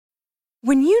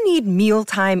When you need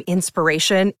mealtime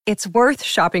inspiration, it's worth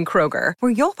shopping Kroger,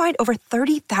 where you'll find over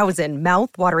 30,000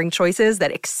 mouth-watering choices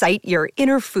that excite your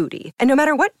inner foodie. And no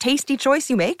matter what tasty choice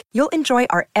you make, you'll enjoy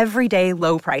our everyday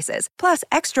low prices, plus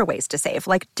extra ways to save,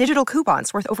 like digital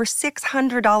coupons worth over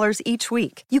 $600 each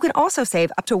week. You can also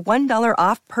save up to $1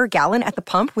 off per gallon at the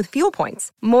pump with fuel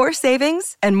points. More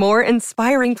savings and more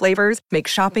inspiring flavors make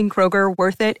shopping Kroger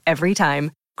worth it every time.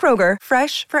 Kroger,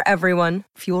 fresh for everyone.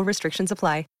 Fuel restrictions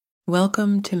apply.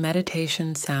 Welcome to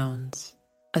Meditation Sounds,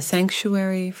 a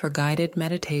sanctuary for guided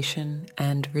meditation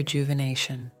and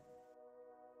rejuvenation.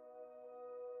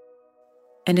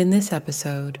 And in this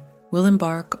episode, we'll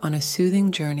embark on a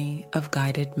soothing journey of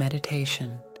guided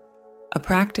meditation, a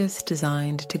practice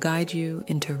designed to guide you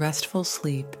into restful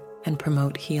sleep and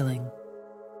promote healing.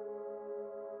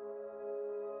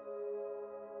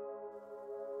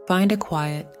 Find a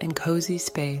quiet and cozy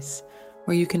space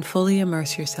where you can fully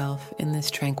immerse yourself in this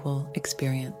tranquil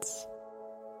experience.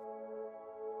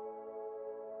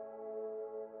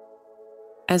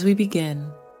 As we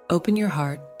begin, open your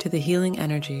heart to the healing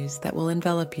energies that will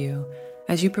envelop you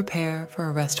as you prepare for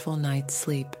a restful night's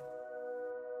sleep.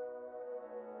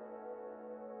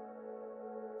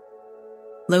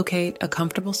 Locate a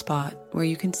comfortable spot where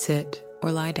you can sit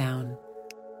or lie down,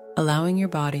 allowing your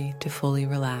body to fully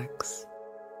relax.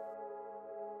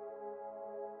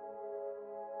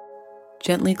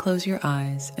 Gently close your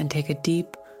eyes and take a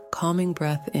deep, calming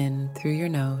breath in through your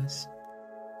nose,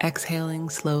 exhaling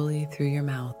slowly through your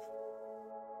mouth.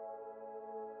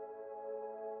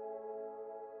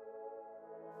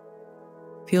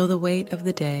 Feel the weight of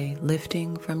the day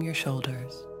lifting from your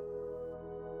shoulders.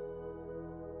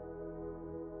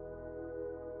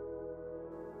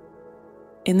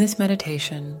 In this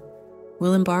meditation,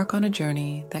 we'll embark on a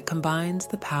journey that combines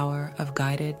the power of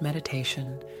guided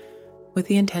meditation with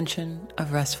the intention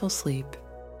of restful sleep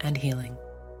and healing.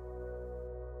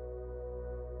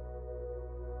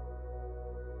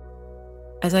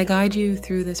 As I guide you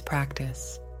through this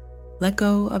practice, let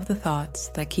go of the thoughts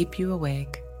that keep you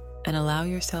awake and allow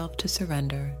yourself to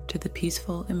surrender to the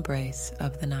peaceful embrace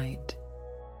of the night.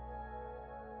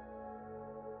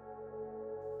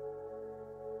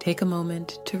 Take a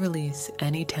moment to release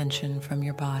any tension from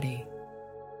your body.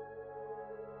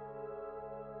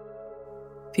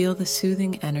 Feel the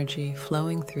soothing energy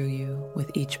flowing through you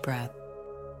with each breath.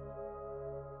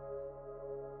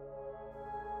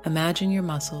 Imagine your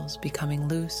muscles becoming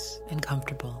loose and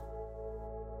comfortable.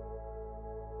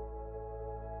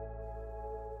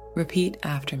 Repeat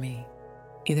after me,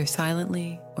 either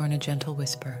silently or in a gentle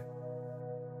whisper.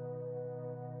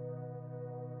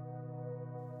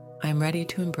 I am ready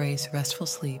to embrace restful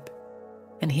sleep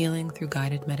and healing through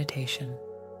guided meditation.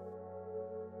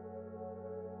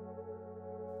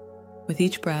 With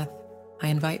each breath, I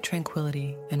invite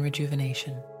tranquility and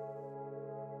rejuvenation.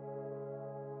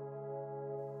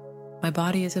 My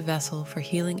body is a vessel for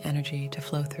healing energy to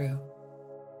flow through.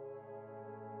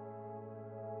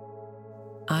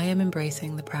 I am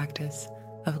embracing the practice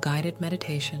of guided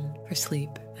meditation for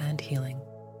sleep and healing.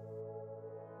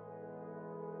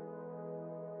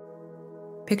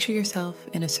 Picture yourself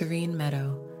in a serene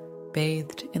meadow,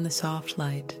 bathed in the soft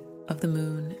light of the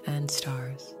moon and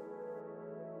stars.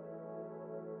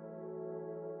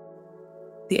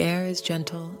 The air is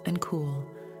gentle and cool,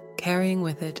 carrying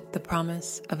with it the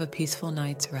promise of a peaceful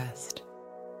night's rest.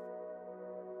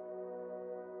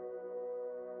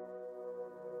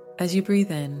 As you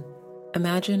breathe in,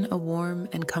 imagine a warm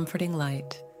and comforting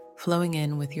light flowing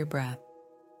in with your breath.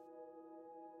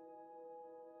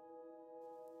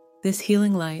 This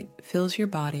healing light fills your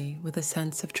body with a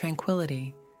sense of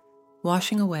tranquility,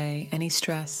 washing away any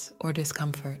stress or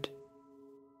discomfort.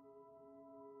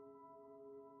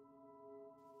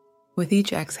 With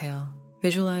each exhale,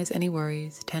 visualize any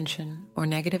worries, tension, or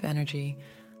negative energy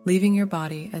leaving your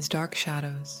body as dark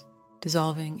shadows,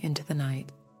 dissolving into the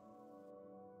night.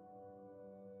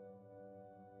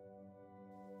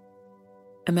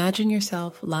 Imagine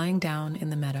yourself lying down in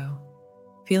the meadow,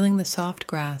 feeling the soft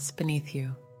grass beneath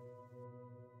you.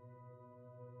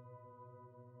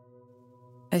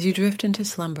 As you drift into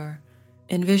slumber,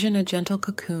 envision a gentle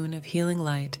cocoon of healing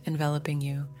light enveloping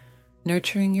you,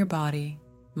 nurturing your body,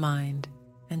 mind,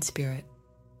 and spirit.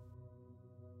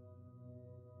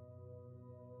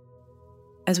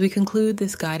 As we conclude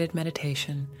this guided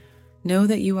meditation, know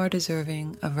that you are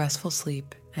deserving of restful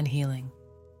sleep and healing.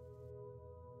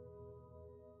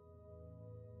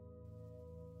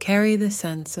 Carry this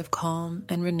sense of calm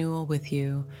and renewal with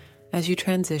you as you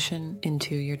transition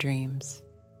into your dreams.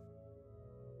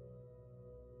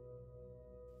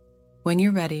 When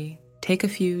you're ready, take a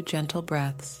few gentle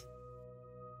breaths.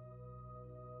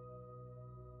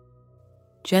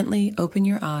 gently open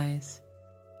your eyes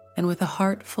and with a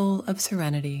heart full of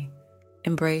serenity,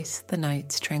 embrace the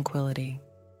night's tranquility.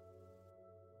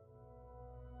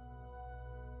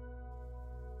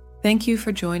 Thank you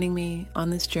for joining me on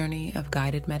this journey of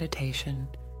guided meditation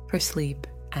for sleep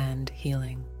and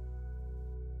healing.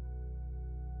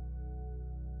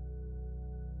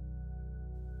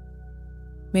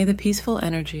 May the peaceful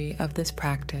energy of this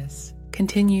practice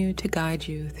continue to guide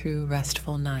you through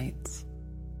restful nights.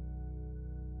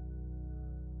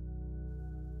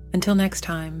 Until next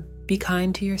time, be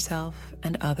kind to yourself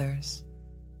and others,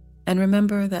 and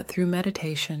remember that through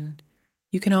meditation,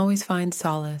 you can always find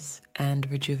solace and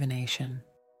rejuvenation.